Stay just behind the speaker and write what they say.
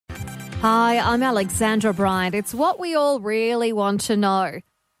Hi, I'm Alexandra Bryant. It's what we all really want to know.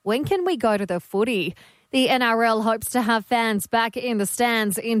 When can we go to the footy? The NRL hopes to have fans back in the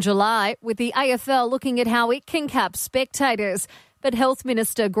stands in July, with the AFL looking at how it can cap spectators. But Health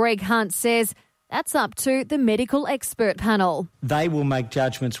Minister Greg Hunt says that's up to the medical expert panel. They will make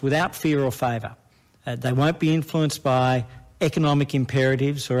judgments without fear or favour. They won't be influenced by economic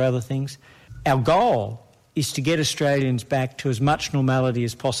imperatives or other things. Our goal is to get Australians back to as much normality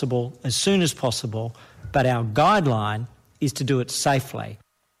as possible, as soon as possible, but our guideline is to do it safely.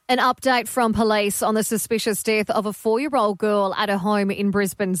 An update from police on the suspicious death of a 4-year-old girl at a home in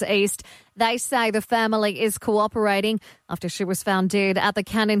Brisbane's east. They say the family is cooperating after she was found dead at the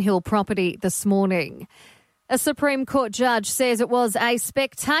Cannon Hill property this morning. A Supreme Court judge says it was a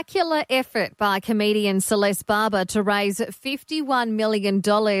spectacular effort by comedian Celeste Barber to raise $51 million in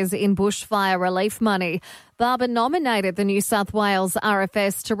bushfire relief money. Barber nominated the New South Wales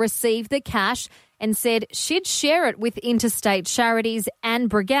RFS to receive the cash and said she'd share it with interstate charities and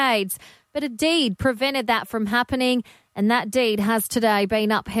brigades. But a deed prevented that from happening, and that deed has today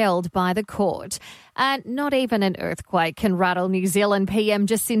been upheld by the court. And not even an earthquake can rattle New Zealand PM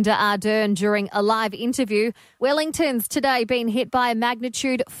Jacinda Ardern during a live interview. Wellington's today been hit by a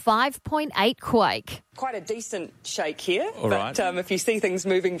magnitude 5.8 quake. Quite a decent shake here, All right. If you see things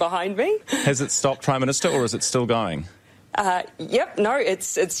moving behind me. Has it stopped, Prime Minister, or is it still going?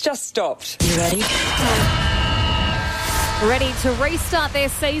 It's just stopped. You ready? Ready to restart their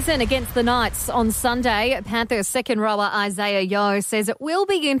season against the Knights on Sunday. Panthers second rower Isaiah Yeo says it will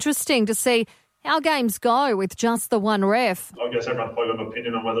be interesting to see how games go with just the one ref. I guess everyone's probably got an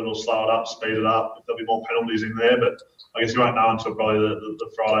opinion on whether it'll slow it up, speed it up, if there'll be more penalties in there, but I guess you won't know until probably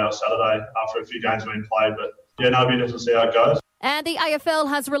the Friday or Saturday after a few games have been played. But it'll be interesting to see how it goes. And the AFL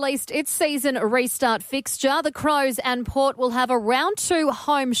has released its season restart fixture. The Crows and Port will have a round 2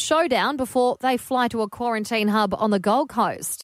 home showdown before they fly to a quarantine hub on the Gold Coast.